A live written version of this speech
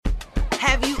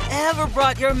Have you ever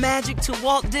brought your magic to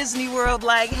Walt Disney World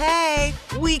like, hey,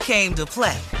 we came to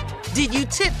play? Did you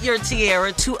tip your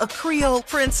tiara to a Creole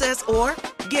princess or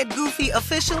get goofy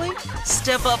officially?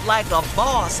 Step up like a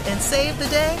boss and save the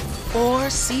day? Or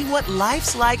see what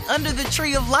life's like under the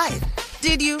tree of life?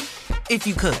 Did you? If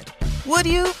you could. Would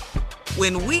you?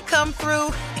 When we come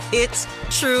through, it's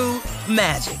true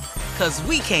magic. 'Cause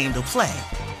we came to play.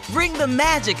 Bring the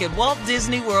magic at Walt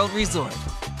Disney World Resort.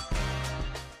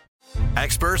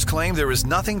 Experts claim there is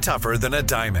nothing tougher than a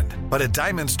diamond. But at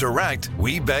Diamonds Direct,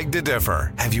 we beg to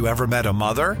differ. Have you ever met a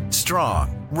mother?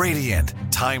 Strong, radiant,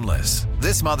 timeless.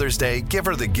 This Mother's Day, give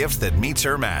her the gift that meets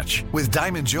her match. With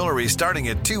diamond jewelry starting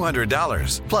at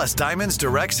 $200. Plus Diamonds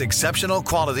Direct's exceptional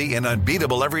quality and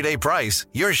unbeatable everyday price,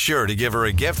 you're sure to give her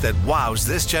a gift that wows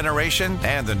this generation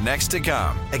and the next to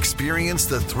come. Experience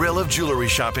the thrill of jewelry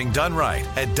shopping done right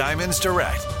at Diamonds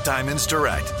Direct. Diamonds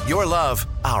Direct. Your love,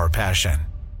 our passion.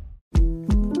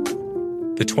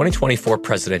 The 2024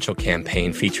 presidential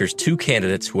campaign features two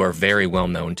candidates who are very well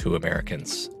known to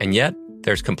Americans. And yet,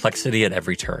 there's complexity at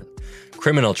every turn.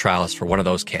 Criminal trials for one of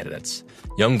those candidates.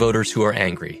 Young voters who are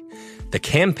angry. The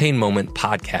Campaign Moment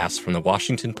podcast from the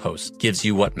Washington Post gives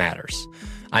you what matters.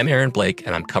 I'm Aaron Blake,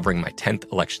 and I'm covering my 10th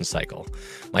election cycle.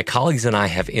 My colleagues and I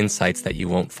have insights that you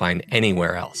won't find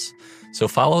anywhere else. So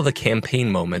follow The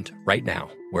Campaign Moment right now,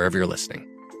 wherever you're listening.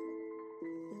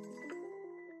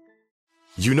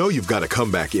 You know you've got a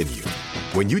comeback in you.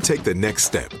 When you take the next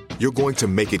step, you're going to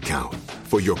make it count.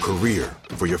 For your career,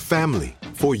 for your family,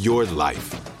 for your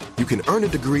life. You can earn a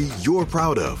degree you're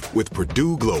proud of with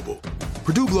Purdue Global.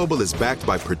 Purdue Global is backed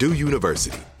by Purdue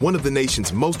University, one of the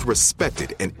nation's most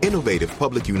respected and innovative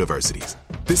public universities.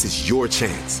 This is your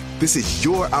chance. This is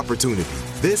your opportunity.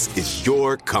 This is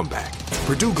your comeback.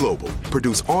 Purdue Global,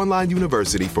 Purdue's online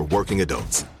university for working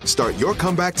adults. Start your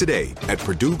comeback today at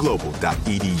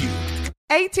purdueglobal.edu.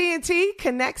 AT&T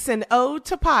connects an ode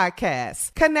to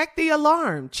podcasts. Connect the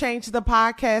alarm. Change the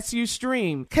podcast you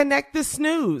stream. Connect the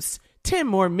snooze. 10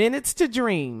 more minutes to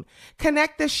dream.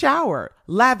 Connect the shower.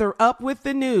 Lather up with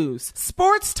the news.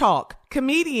 Sports talk,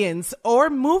 comedians, or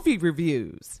movie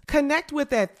reviews. Connect with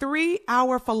that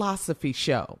 3-hour philosophy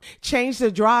show. Change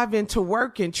the drive into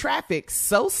work in traffic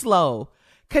so slow.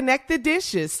 Connect the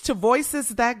dishes to voices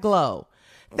that glow.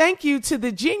 Thank you to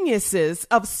the geniuses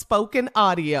of spoken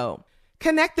audio.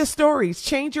 Connect the stories,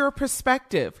 change your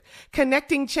perspective.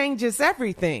 Connecting changes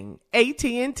everything.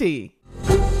 AT&T.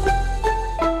 All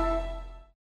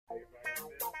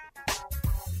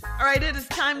right, it is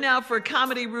time now for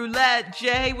Comedy Roulette.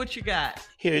 Jay, what you got?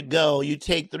 Here you go. You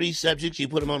take 3 subjects, you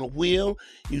put them on a wheel,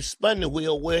 you spun the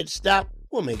wheel, where it stopped,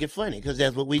 we'll make it funny, because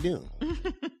that's what we do.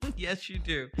 Yes, you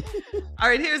do. All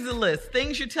right, here's the list.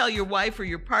 Things you tell your wife or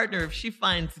your partner if she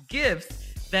finds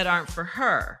gifts that aren't for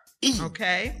her.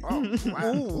 Okay?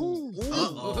 Oh,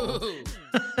 wow.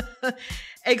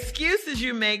 Excuses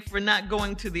you make for not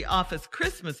going to the office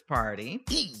Christmas party.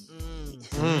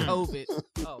 COVID.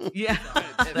 Oh, yeah,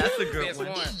 that's a good one.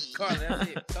 That's it.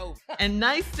 COVID. And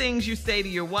nice things you say to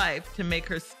your wife to make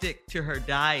her stick to her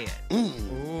diet.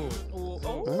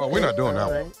 Oh, we're not doing that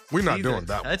one. We're not doing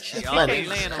that one. Touchy. You can't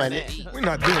land on that. We're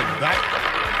not doing that.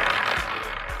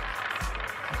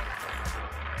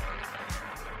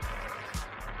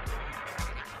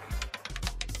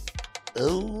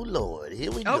 Oh, Lord.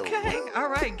 Here we go. Okay. All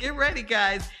right. Get ready,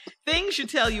 guys. Things you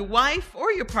tell your wife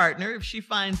or your partner if she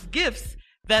finds gifts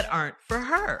that aren't for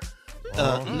her.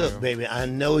 Look, baby, I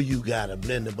know you got a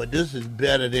blender, but this is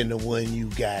better than the one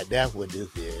you got. That's what this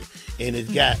is. And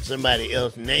it's got somebody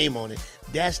else's name on it.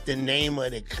 That's the name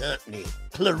of the company.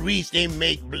 Clarice, they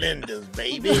make blenders,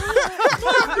 baby.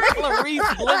 Clarice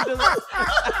blenders.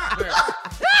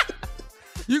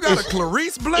 You got a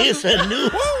Clarice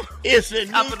blender? It's a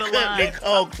new Top of the company line.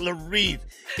 called Clarice.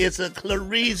 It's a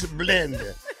Clarice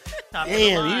blender. Top of the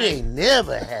Damn, line. you ain't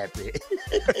never happy.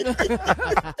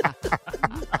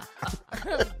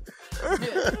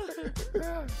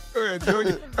 Go ahead,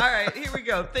 Junior. All right, here we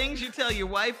go. Things you tell your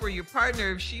wife or your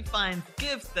partner if she finds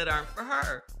gifts that aren't for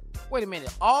her. Wait a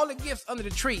minute. All the gifts under the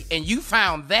tree, and you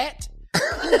found that?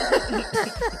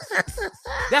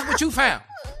 That's what you found?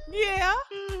 Yeah.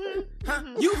 Huh?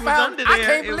 You found under I there.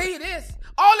 can't believe this.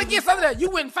 All the gifts under there, you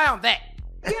went and found that.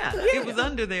 Yeah, it was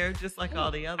under there just like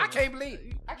all the other I ones. can't believe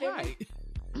it. I can't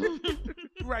believe it.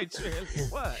 Right, Shirley.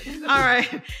 What? All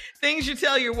right. Things you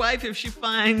tell your wife if she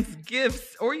finds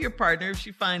gifts, or your partner if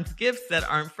she finds gifts that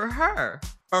aren't for her.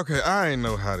 Okay, I ain't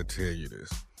know how to tell you this.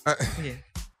 Yeah.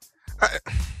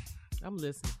 I'm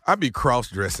listening. I be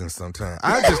cross-dressing sometimes.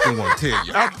 I just didn't want to tell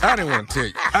you. I didn't want to tell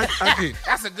you. I did.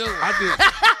 That's a good one. I did.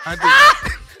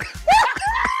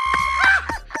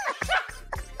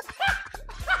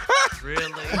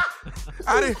 Really?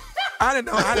 I didn't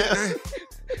know.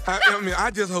 I mean,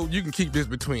 I just hope you can keep this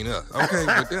between us, okay?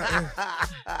 But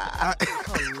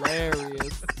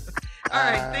Hilarious. All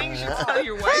right, things you tell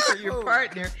your wife or your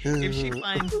partner if she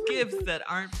finds gifts that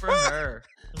aren't for her.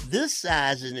 This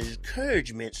size is an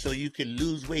encouragement so you can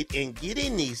lose weight and get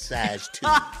in these size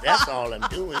 2s. That's all I'm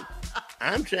doing.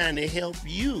 I'm trying to help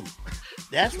you.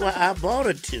 That's why I bought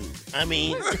a 2. I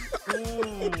mean...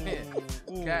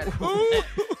 Got it.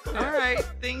 All right,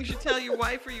 things you tell your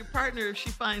wife or your partner if she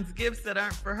finds gifts that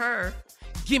aren't for her.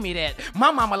 Give me that.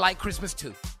 My mama like Christmas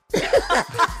too. This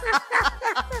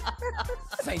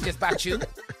ain't just about you.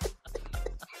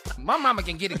 My mama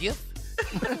can get a gift.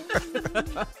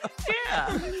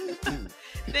 Yeah.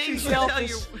 Things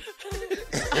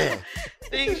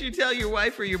you tell your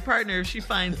wife or your partner if she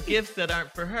finds gifts that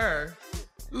aren't for her.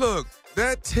 look,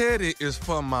 that teddy is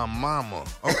for my mama,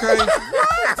 okay?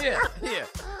 Yeah.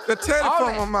 The teddy All for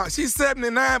right. my mama. She's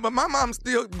 79, but my mom's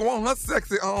still going her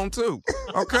sexy on too,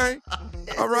 okay?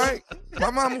 All right?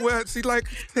 My mama she like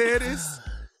teddies.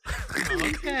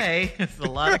 Okay, there's a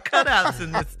lot of cutouts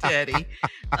in this teddy.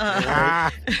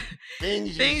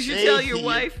 Things you tell your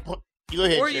wife Go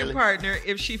ahead, or Shirley. your partner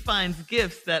if she finds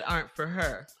gifts that aren't for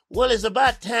her. Well, it's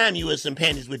about time you wear some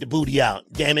panties with the booty out,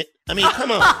 damn it. I mean,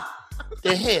 come on.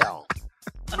 The hell.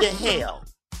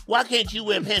 Why can't you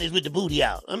wear panties with the booty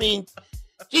out? I mean,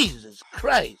 Jesus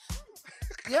Christ.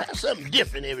 Yeah, something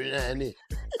different every now and then.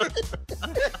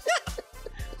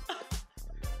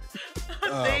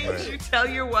 Things you tell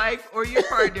your wife or your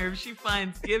partner if she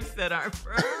finds gifts that aren't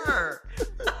for her.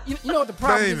 You know what the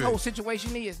problem with this whole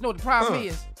situation is? You know what the problem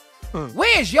is?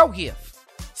 Where's your gift?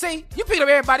 See, you picked up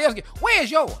everybody else's gift. Where's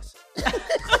yours?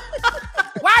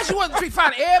 Why is you want to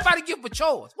find everybody gift but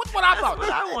yours? What's what I That's bought? what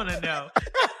I want to know.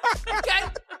 Okay?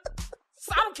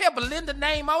 So I don't care Belinda's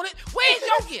name on it. Where's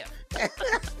your gift?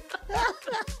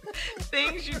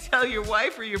 Things you tell your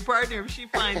wife or your partner if she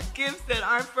finds gifts that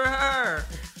aren't for her.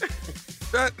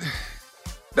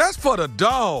 That's for the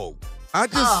dog.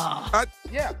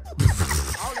 Yeah.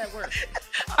 All that work.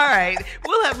 All right,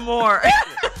 we'll have more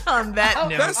on that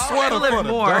note. That sweater we'll for have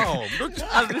the more dog.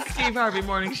 of the Steve Harvey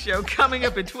Morning Show coming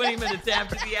up at 20 minutes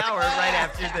after the hour, right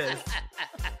after this.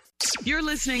 You're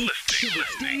listening to the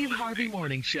Steve Harvey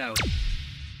Morning Show.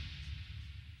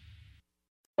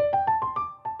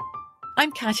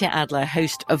 I'm Katya Adler,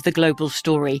 host of The Global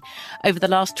Story. Over the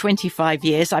last 25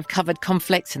 years, I've covered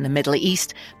conflicts in the Middle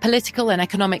East, political and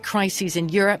economic crises in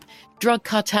Europe, drug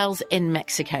cartels in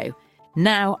Mexico.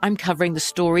 Now I'm covering the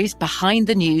stories behind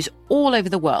the news all over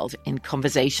the world in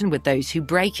conversation with those who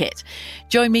break it.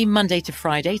 Join me Monday to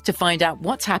Friday to find out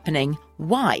what's happening,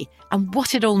 why, and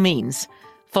what it all means.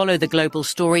 Follow The Global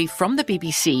Story from the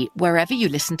BBC wherever you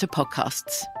listen to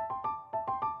podcasts.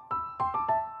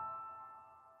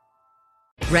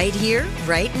 Right here,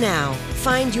 right now.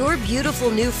 Find your beautiful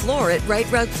new floor at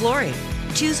Right Rug Flooring.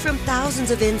 Choose from thousands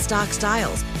of in-stock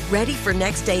styles, ready for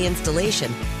next day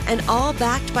installation, and all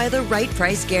backed by the right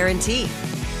price guarantee.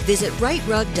 Visit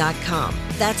rightrug.com.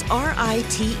 That's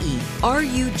RITERUG.com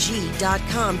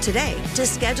today to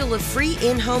schedule a free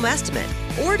in-home estimate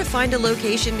or to find a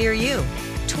location near you.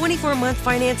 24-month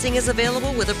financing is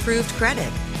available with approved credit.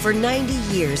 For 90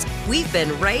 years, we've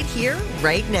been right here,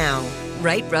 right now.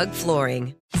 Right Rug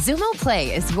Flooring. Xumo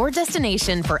Play is your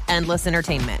destination for endless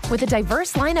entertainment. With a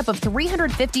diverse lineup of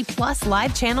 350 plus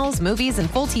live channels, movies, and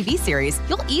full TV series,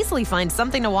 you'll easily find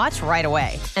something to watch right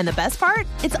away. And the best part?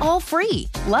 It's all free.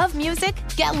 Love music?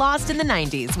 Get lost in the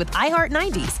 90s with iHeart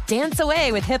 90s, dance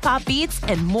away with hip-hop beats,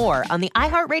 and more on the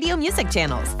iHeartRadio music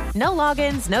channels. No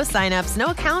logins, no signups, no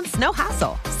accounts, no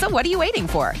hassle. So what are you waiting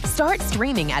for? Start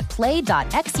streaming at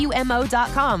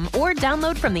play.xumo.com or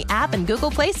download from the app and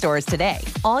Google Play stores today.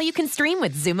 All you can stream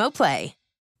with Xumo Play.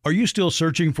 Are you still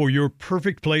searching for your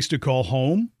perfect place to call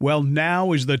home? Well,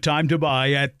 now is the time to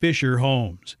buy at Fisher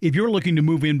Homes. If you're looking to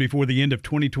move in before the end of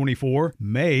 2024,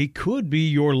 May could be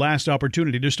your last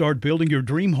opportunity to start building your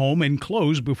dream home and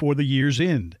close before the year's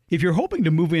end. If you're hoping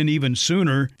to move in even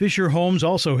sooner, Fisher Homes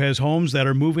also has homes that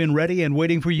are move-in ready and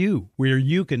waiting for you, where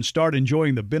you can start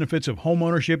enjoying the benefits of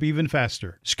homeownership even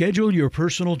faster. Schedule your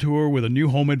personal tour with a new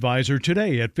home advisor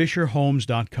today at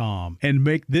FisherHomes.com and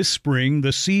make this spring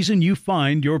the season you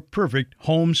find your perfect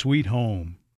home sweet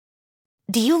home.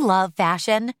 Do you love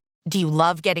fashion? Do you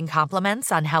love getting compliments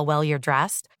on how well you're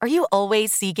dressed? Are you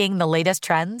always seeking the latest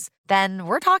trends? Then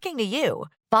we're talking to you.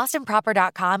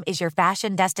 BostonProper.com is your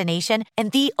fashion destination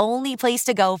and the only place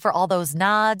to go for all those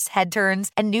nods, head turns,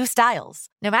 and new styles.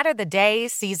 No matter the day,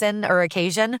 season, or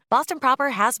occasion, Boston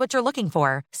Proper has what you're looking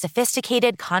for.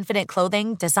 Sophisticated, confident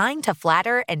clothing designed to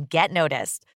flatter and get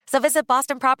noticed. So visit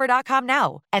BostonProper.com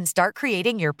now and start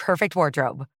creating your perfect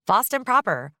wardrobe. Boston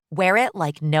Proper. Wear it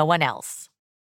like no one else.